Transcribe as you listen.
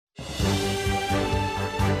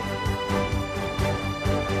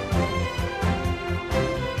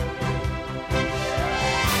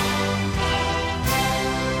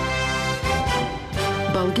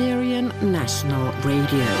Bulgarian National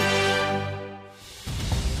Radio.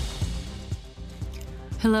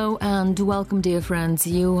 Hello and welcome, dear friends.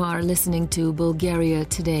 You are listening to Bulgaria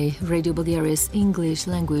Today, Radio Bulgaria's English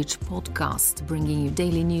language podcast, bringing you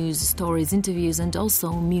daily news, stories, interviews, and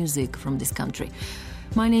also music from this country.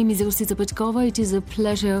 My name is Rustica Petkova. It is a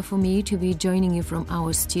pleasure for me to be joining you from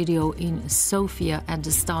our studio in Sofia at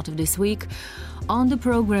the start of this week. On the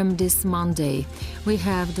program this Monday, we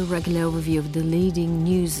have the regular overview of the leading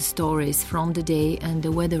news stories from the day and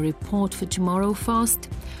the weather report for tomorrow first.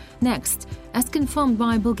 Next, as confirmed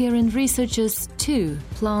by Bulgarian researchers too,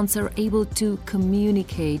 plants are able to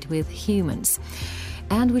communicate with humans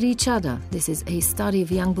and with each other. This is a study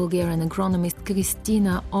of young Bulgarian agronomist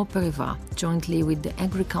Kristiana Opreva, jointly with the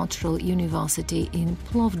Agricultural University in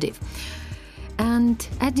Plovdiv. And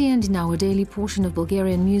at the end, in our daily portion of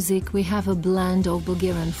Bulgarian music, we have a blend of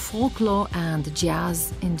Bulgarian folklore and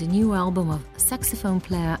jazz in the new album of saxophone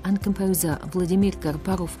player and composer Vladimir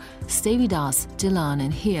Karparov. Stay with us to learn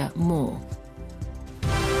and hear more.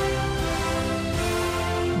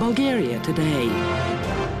 Bulgaria Today.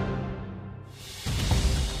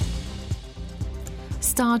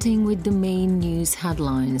 Starting with the main news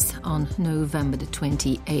headlines on November the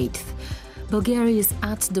 28th. Bulgaria is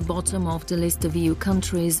at the bottom of the list of EU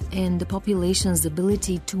countries in the population's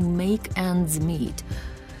ability to make ends meet.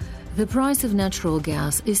 The price of natural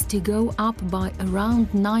gas is to go up by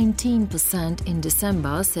around 19% in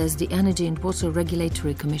December, says the Energy and Water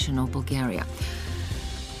Regulatory Commission of Bulgaria.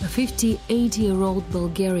 A 58-year-old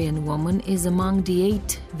Bulgarian woman is among the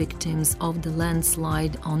 8 victims of the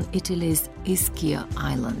landslide on Italy's Ischia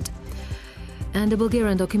island. And the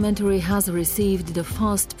Bulgarian documentary has received the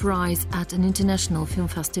first prize at an international film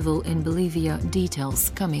festival in Bolivia. Details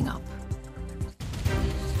coming up.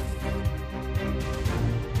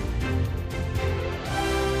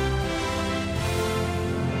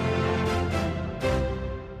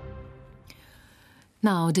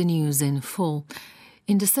 Now the news in full.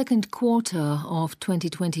 In the second quarter of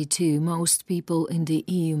 2022, most people in the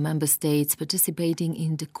EU member states participating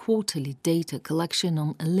in the quarterly data collection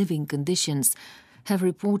on living conditions have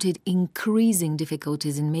reported increasing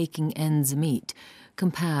difficulties in making ends meet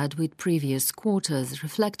compared with previous quarters,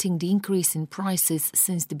 reflecting the increase in prices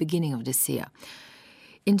since the beginning of this year.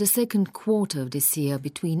 In the second quarter of this year,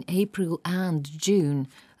 between April and June,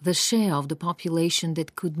 the share of the population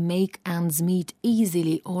that could make ends meet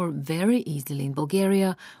easily or very easily in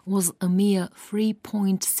Bulgaria was a mere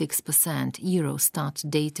 3.6%, Eurostat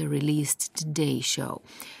data released today show.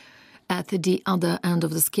 At the other end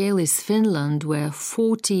of the scale is Finland, where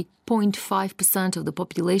 40.5% of the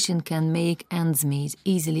population can make ends meet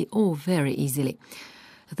easily or very easily.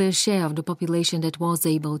 The share of the population that was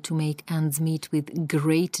able to make ends meet with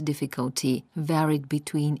great difficulty varied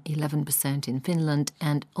between 11% in Finland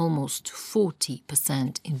and almost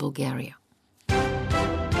 40% in Bulgaria.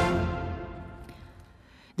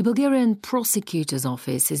 The Bulgarian Prosecutor's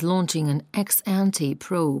Office is launching an ex-ante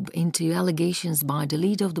probe into allegations by the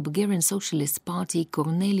leader of the Bulgarian Socialist Party,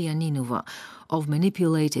 Kornelia Ninova, of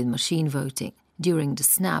manipulated machine voting during the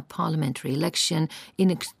snap parliamentary election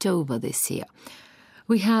in October this year.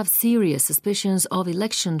 We have serious suspicions of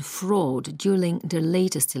election fraud during the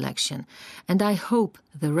latest election, and I hope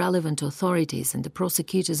the relevant authorities and the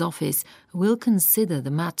prosecutor's office will consider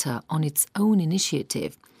the matter on its own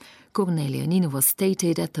initiative, Kornelia Ninova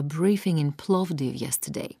stated at a briefing in Plovdiv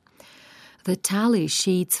yesterday. The tally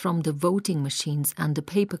sheets from the voting machines and the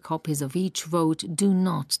paper copies of each vote do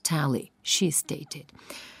not tally, she stated.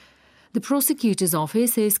 The prosecutor's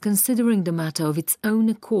office is considering the matter of its own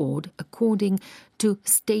accord, according to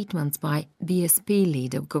statements by BSP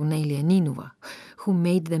leader Kornelia Ninova, who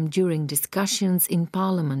made them during discussions in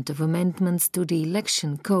Parliament of amendments to the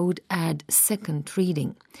election code at second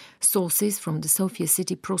reading. Sources from the Sofia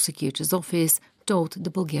City prosecutor's office told the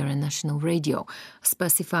Bulgarian National Radio,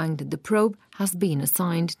 specifying that the probe has been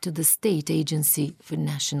assigned to the State Agency for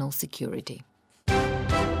National Security.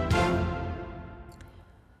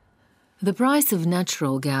 The price of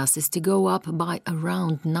natural gas is to go up by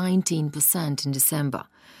around 19% in December.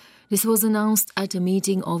 This was announced at a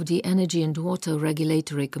meeting of the Energy and Water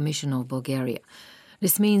Regulatory Commission of Bulgaria.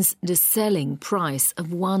 This means the selling price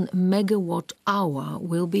of 1 megawatt hour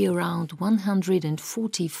will be around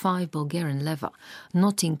 145 Bulgarian leva,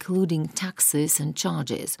 not including taxes and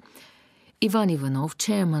charges. Ivan Ivanov,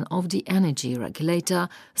 chairman of the energy regulator,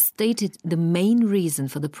 stated the main reason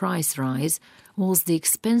for the price rise was the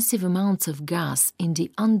expensive amounts of gas in the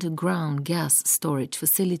underground gas storage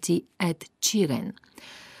facility at Chiren.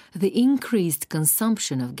 The increased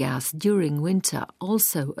consumption of gas during winter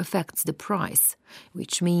also affects the price,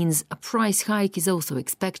 which means a price hike is also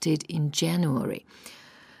expected in January.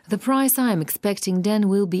 The price I am expecting then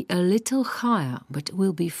will be a little higher, but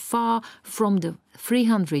will be far from the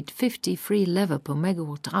 353 level per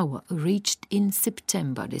megawatt hour reached in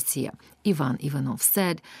September this year, Ivan Ivanov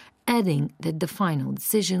said, adding that the final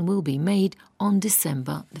decision will be made on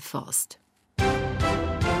December the 1st.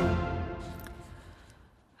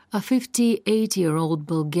 A 58-year-old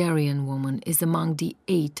Bulgarian woman is among the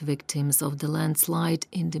 8 victims of the landslide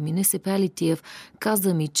in the municipality of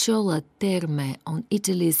Casamicciola Terme on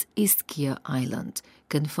Italy's Ischia island,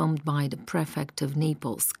 confirmed by the prefect of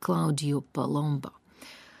Naples, Claudio Palomba.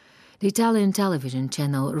 The Italian television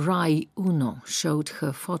channel Rai Uno showed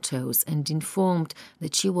her photos and informed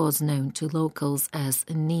that she was known to locals as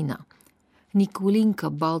Nina. Nikulinka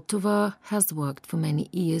Baltova has worked for many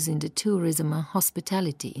years in the tourism and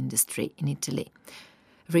hospitality industry in Italy.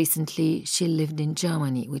 Recently, she lived in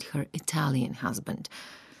Germany with her Italian husband.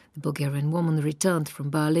 The Bulgarian woman returned from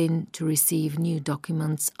Berlin to receive new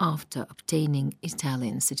documents after obtaining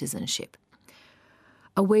Italian citizenship.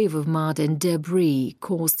 A wave of mud and debris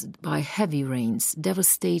caused by heavy rains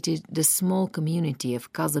devastated the small community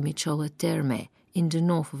of Casamicciola Terme in the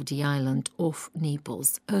north of the island off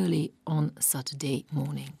Naples early on Saturday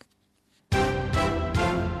morning.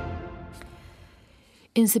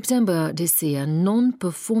 In September this year,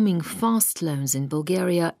 non-performing fast loans in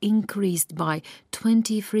Bulgaria increased by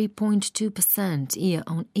 23.2%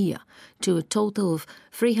 year-on-year to a total of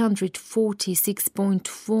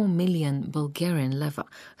 346.4 million Bulgarian leva,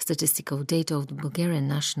 statistical data of the Bulgarian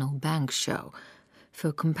National Bank show.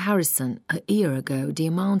 For comparison, a year ago, the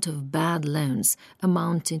amount of bad loans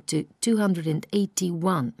amounted to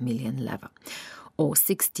 281 million leva, or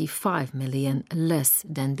 65 million less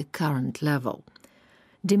than the current level.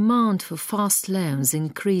 Demand for fast loans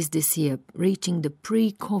increased this year, reaching the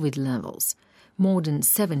pre-COVID levels. More than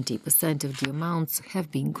 70% of the amounts have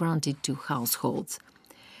been granted to households.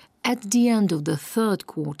 At the end of the third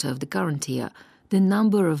quarter of the current year, the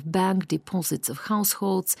number of bank deposits of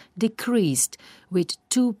households decreased with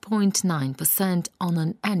 2.9% on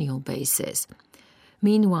an annual basis.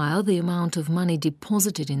 Meanwhile, the amount of money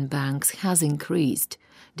deposited in banks has increased.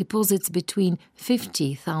 Deposits between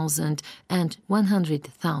 50,000 and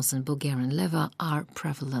 100,000 Bulgarian leva are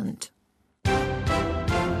prevalent.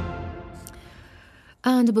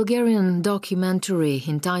 And a Bulgarian documentary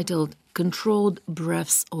entitled Controlled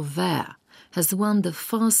Breaths of Air has won the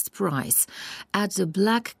first prize at the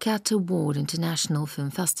Black Cat Award International Film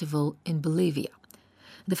Festival in Bolivia.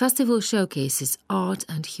 The festival showcases art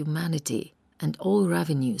and humanity, and all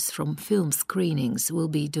revenues from film screenings will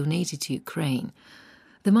be donated to Ukraine.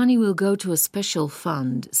 The money will go to a special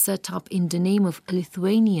fund set up in the name of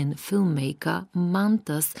Lithuanian filmmaker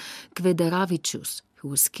Mantas Kvedaravičius, who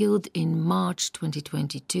was killed in March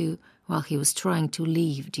 2022 while he was trying to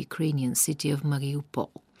leave the Ukrainian city of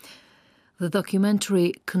Mariupol. The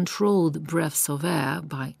documentary Controlled Breaths of Air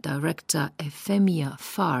by director Efemia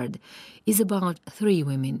Fard is about 3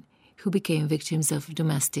 women who became victims of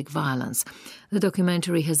domestic violence. The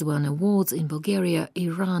documentary has won awards in Bulgaria,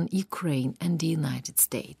 Iran, Ukraine and the United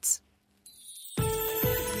States.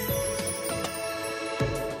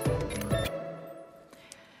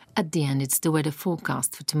 At the end, it's the weather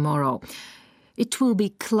forecast for tomorrow. It will be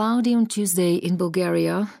cloudy on Tuesday in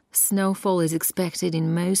Bulgaria. Snowfall is expected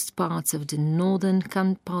in most parts of the northern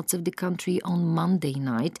parts of the country on Monday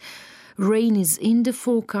night. Rain is in the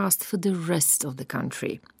forecast for the rest of the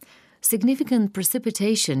country. Significant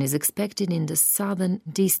precipitation is expected in the southern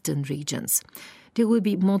and eastern regions. There will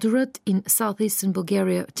be moderate in southeastern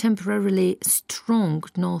Bulgaria, temporarily strong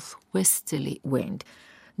northwesterly wind.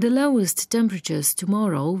 The lowest temperatures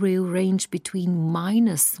tomorrow will range between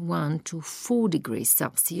 -1 to 4 degrees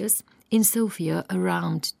Celsius, in Sofia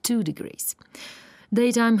around 2 degrees.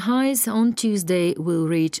 Daytime highs on Tuesday will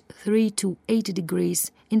reach 3 to 8 degrees,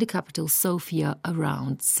 in the capital Sofia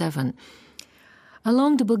around 7.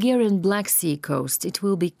 Along the Bulgarian Black Sea coast, it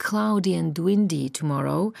will be cloudy and windy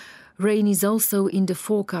tomorrow. Rain is also in the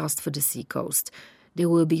forecast for the sea coast. There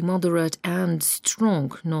will be moderate and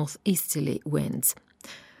strong northeasterly winds.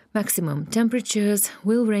 Maximum temperatures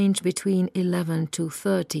will range between 11 to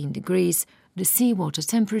 13 degrees. The seawater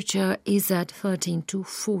temperature is at 13 to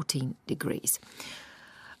 14 degrees.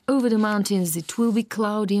 Over the mountains, it will be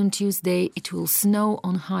cloudy on Tuesday. It will snow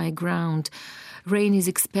on high ground. Rain is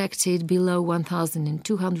expected below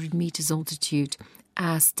 1,200 meters altitude.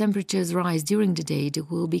 As temperatures rise during the day, there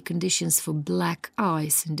will be conditions for black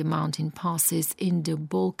ice in the mountain passes in the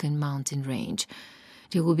Balkan mountain range.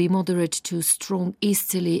 There will be moderate to strong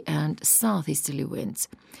easterly and southeasterly winds.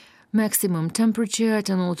 Maximum temperature at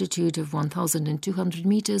an altitude of 1,200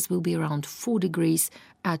 meters will be around 4 degrees,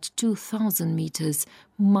 at 2,000 meters,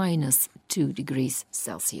 minus 2 degrees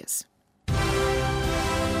Celsius.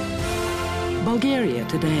 Bulgaria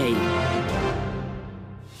Today.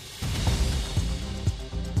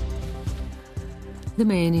 The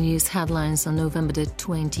main news headlines on November the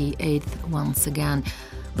 28th once again.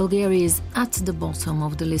 Bulgaria is at the bottom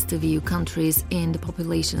of the list of EU countries in the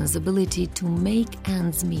population's ability to make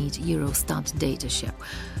ends meet, Eurostat data show.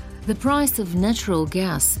 The price of natural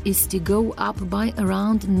gas is to go up by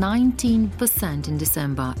around 19% in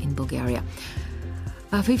December in Bulgaria.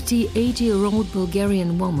 A 58-year-old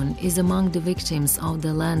Bulgarian woman is among the victims of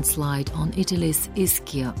the landslide on Italy's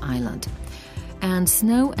Ischia island. And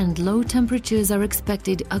snow and low temperatures are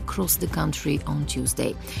expected across the country on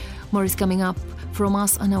Tuesday. More is coming up from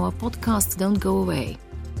us on our podcast. Don't go away.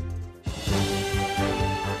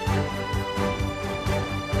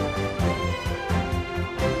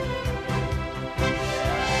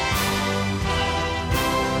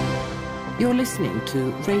 You're listening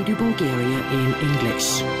to Radio Bulgaria in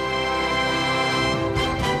English.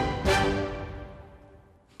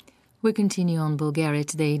 We continue on Bulgaria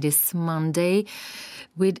Today this Monday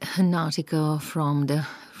with an article from the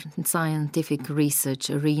scientific research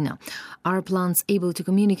arena. Are plants able to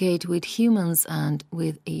communicate with humans and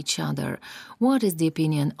with each other? What is the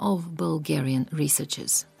opinion of Bulgarian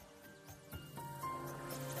researchers?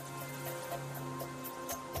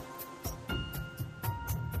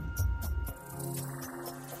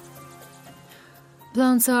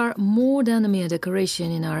 Plants are more than a mere decoration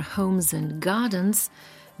in our homes and gardens.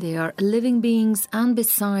 They are living beings, and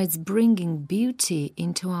besides bringing beauty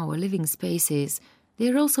into our living spaces, they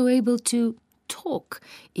are also able to talk,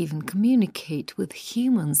 even communicate with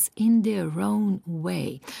humans in their own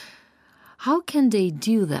way. How can they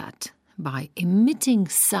do that? By emitting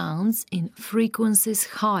sounds in frequencies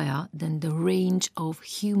higher than the range of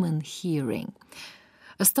human hearing.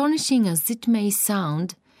 Astonishing as it may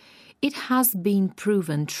sound, it has been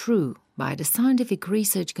proven true by the scientific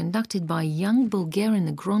research conducted by young Bulgarian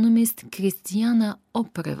agronomist Kristiana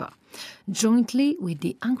Opreva, jointly with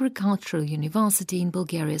the Agricultural University in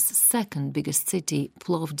Bulgaria's second biggest city,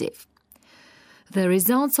 Plovdiv. The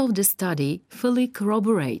results of the study fully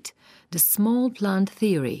corroborate the small plant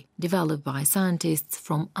theory developed by scientists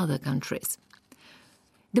from other countries.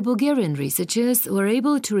 The Bulgarian researchers were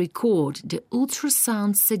able to record the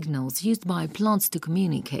ultrasound signals used by plants to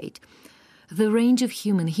communicate. The range of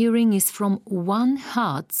human hearing is from 1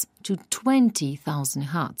 Hz to 20,000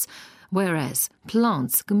 Hz, whereas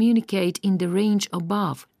plants communicate in the range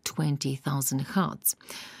above 20,000 Hz,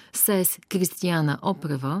 says Kristiana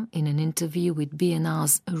Opreva in an interview with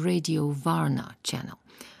BNR's Radio Varna channel.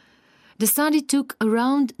 The study took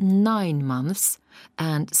around 9 months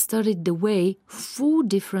and studied the way 4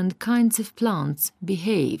 different kinds of plants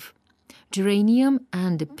behave: geranium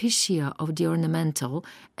and the piscia of the ornamental,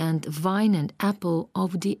 and vine and apple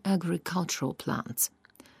of the agricultural plants.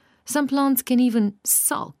 Some plants can even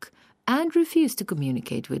sulk and refuse to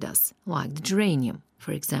communicate with us, like the geranium,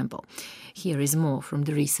 for example. Here is more from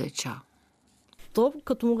the researcher. То,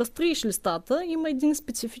 като му разтриеш листата, има един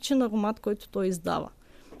специфичен аромат, който той издава.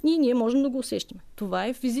 И ние можем да го усещаме. Това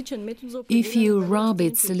е физичен метод за определяне. If you rub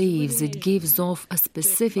its leaves, it gives off a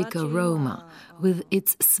specific aroma. With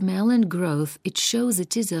its smell and growth, it shows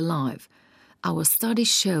it is alive. Our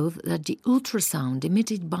studies show that the ultrasound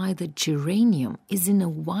emitted by the geranium is in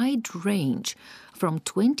a wide range, from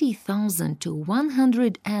 20,000 to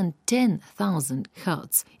 110,000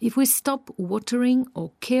 Hz. If we stop watering or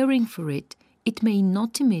caring for it, it may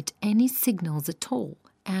not emit any signals at all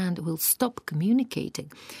and will stop communicating.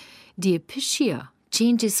 The epicea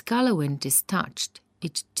changes color when it is touched.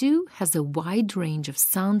 It too has a wide range of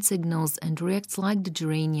sound signals and reacts like the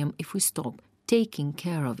geranium if we stop taking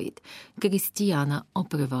care of it, Kristiana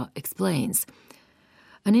Opreva explains.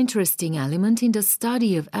 An interesting element in the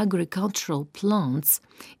study of agricultural plants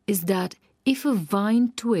is that if a vine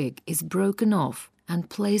twig is broken off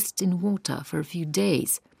and placed in water for a few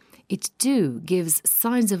days, it too gives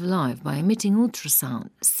signs of life by emitting ultrasound,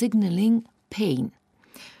 signaling pain.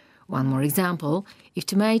 One more example, if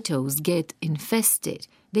tomatoes get infested,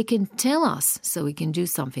 they can tell us so we can do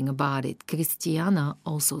something about it, Kristiana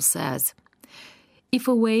also says. If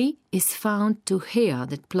a way is found to hear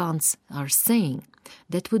that plants are saying,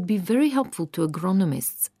 that would be very helpful to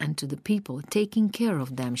agronomists and to the people taking care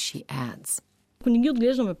of them, she adds. Ако не ги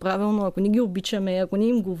отглеждаме правилно, ако не ги обичаме, ако не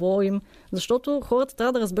им говорим, защото хората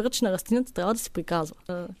трябва да разберат, че на растенията трябва да се приказва.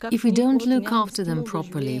 If we don't look after them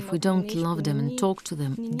properly, if we don't love them and talk to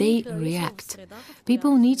them, they react.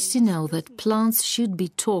 People need to know that plants should be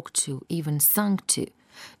talked to, even sung to.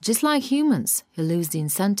 Just like humans, who lose the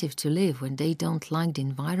incentive to live when they don't like the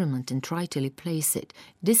environment and try to replace it,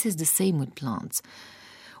 this is the same with plants.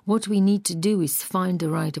 What we need to do is find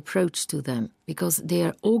the right approach to them, because they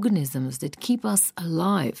are organisms that keep us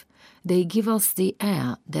alive. They give us the air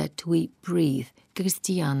that we breathe,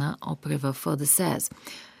 Kristiana Opreva further says.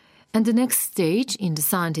 And the next stage in the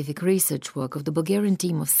scientific research work of the Bulgarian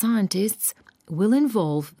team of scientists will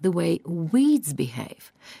involve the way weeds behave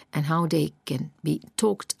and how they can be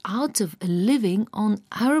talked out of living on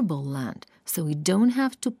arable land, so we don't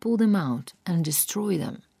have to pull them out and destroy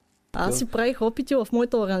them. Аз си правих опити в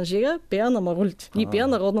моята оранжерия, пея на марулите и пея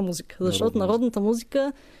народна музика, защото народната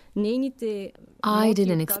музика нейните... I did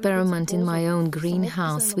an experiment in my own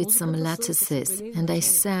greenhouse with some lettuces and I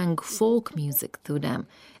sang folk music through them,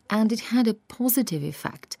 and it had a positive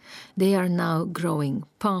effect. They are now growing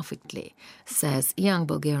perfectly, says young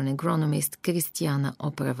Bulgarian agronomist Kristiana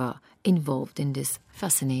Opreva, involved in this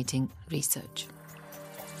fascinating research.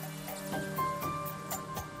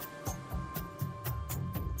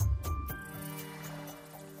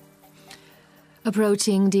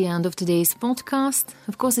 Approaching the end of today's podcast,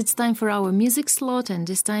 of course it's time for our music slot, and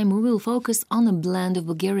this time we will focus on a blend of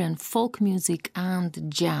Bulgarian folk music and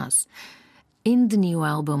jazz. In the new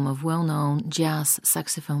album of well-known jazz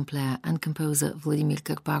saxophone player and composer Vladimir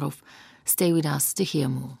Karparov, stay with us to hear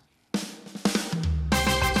more.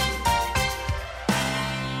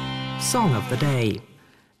 Song of the Day.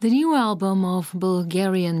 The new album of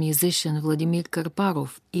Bulgarian musician Vladimir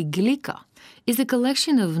Karparov, Iglika, is a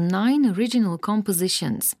collection of 9 original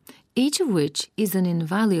compositions, each of which is an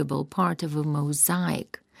invaluable part of a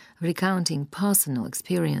mosaic, recounting personal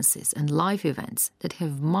experiences and life events that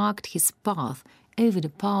have marked his path over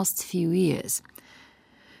the past few years.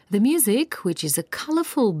 The music, which is a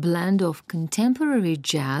colorful blend of contemporary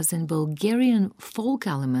jazz and Bulgarian folk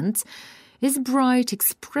elements, is bright,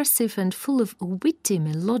 expressive, and full of witty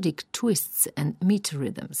melodic twists and meter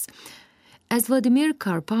rhythms. As Vladimir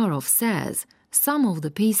Karparov says, some of the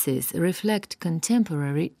pieces reflect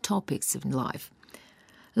contemporary topics of life.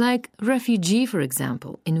 Like Refugee, for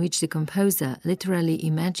example, in which the composer literally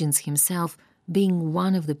imagines himself being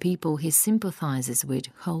one of the people he sympathizes with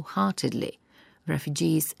wholeheartedly,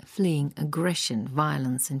 refugees fleeing aggression,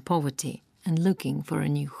 violence, and poverty, and looking for a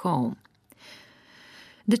new home.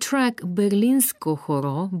 The track Berlinsko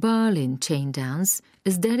Choro, Berlin Chain Dance,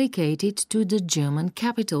 is dedicated to the German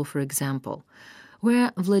capital, for example,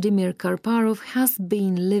 where Vladimir Karparov has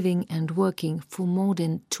been living and working for more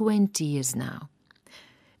than 20 years now.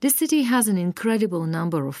 The city has an incredible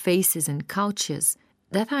number of faces and cultures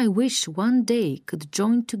that I wish one day could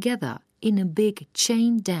join together in a big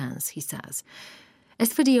chain dance, he says.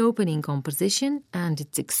 As for the opening composition and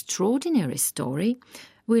its extraordinary story,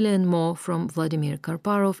 we learn more from Vladimir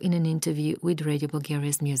Karparov in an interview with Radio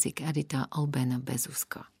Bulgaria's music editor Albena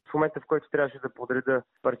Bezuska. В момента, в който трябваше да подреда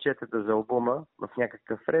парчетата за албума в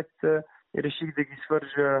някакъв ред, реших да ги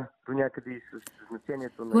свържа до някъде и с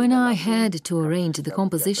значението на... When I had to arrange the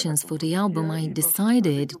compositions for the album, I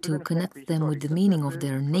decided to connect them with the meaning of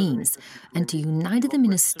their names and to unite them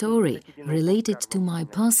in a story related to my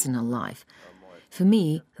personal life. For me,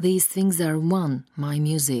 these things are one, my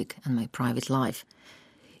music and my private life.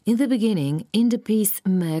 In the beginning, in the piece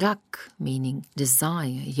merak, meaning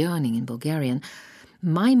desire, yearning in Bulgarian,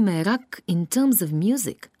 my merak in terms of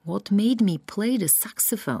music, what made me play the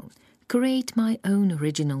saxophone, create my own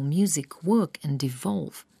original music, work and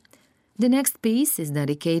evolve. The next piece is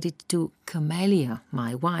dedicated to Camelia,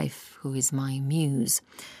 my wife, who is my muse.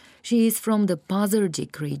 She is from the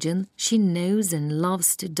Pazardzhik region. She knows and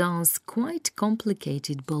loves to dance quite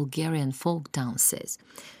complicated Bulgarian folk dances.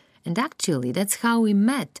 And actually, that's how we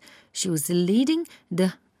met. She was leading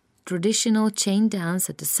the traditional chain dance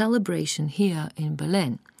at a celebration here in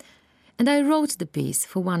Berlin. And I wrote the piece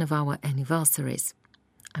for one of our anniversaries.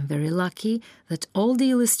 I'm very lucky that all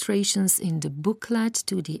the illustrations in the booklet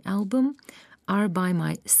to the album are by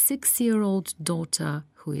my 6-year-old daughter,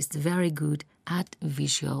 who is very good at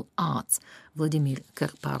visual arts, Vladimir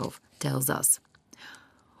Karparov tells us.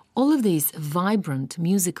 All of these vibrant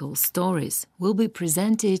musical stories will be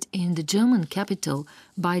presented in the German capital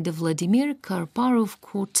by the Vladimir Karparov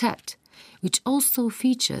Quartet, which also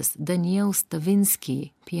features Daniel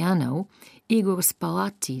Stavinsky, piano, Igor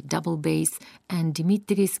Spalati, double bass, and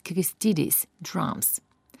Dimitris Christidis, drums.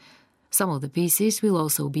 Some of the pieces will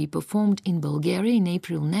also be performed in Bulgaria in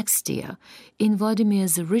April next year in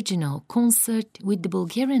Vladimir's original concert with the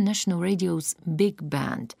Bulgarian National Radio's Big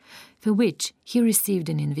Band, for which he received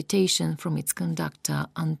an invitation from its conductor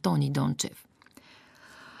Antoni Donchev.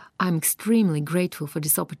 I'm extremely grateful for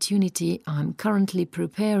this opportunity. I'm currently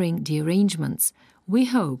preparing the arrangements. We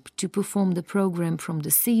hope to perform the program from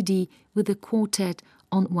the CD with the quartet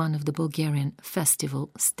on one of the Bulgarian festival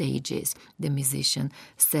stages, the musician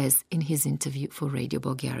says in his interview for Radio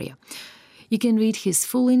Bulgaria. You can read his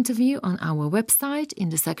full interview on our website in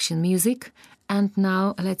the section Music. And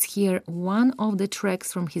now let's hear one of the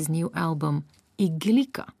tracks from his new album,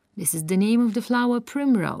 Iglika. This is the name of the flower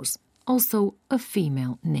primrose, also a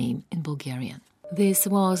female name in Bulgarian. This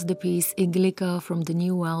was the piece Iglika from the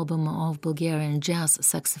new album of Bulgarian jazz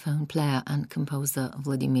saxophone player and composer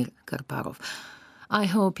Vladimir Karparov. I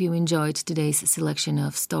hope you enjoyed today's selection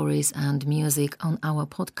of stories and music on our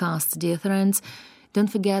podcast, dear friends. Don't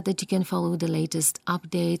forget that you can follow the latest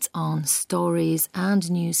updates on stories and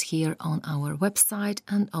news here on our website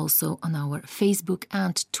and also on our Facebook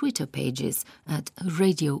and Twitter pages at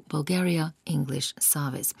Radio Bulgaria English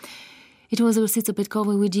Service. It was Rosica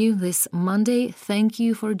Petkova with you this Monday. Thank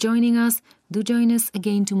you for joining us. Do join us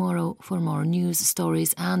again tomorrow for more news,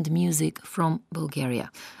 stories and music from Bulgaria.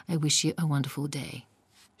 I wish you a wonderful day.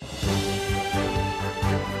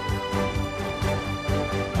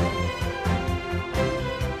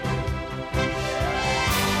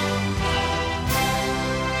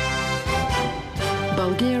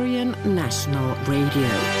 Bulgarian National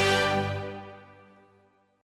Radio.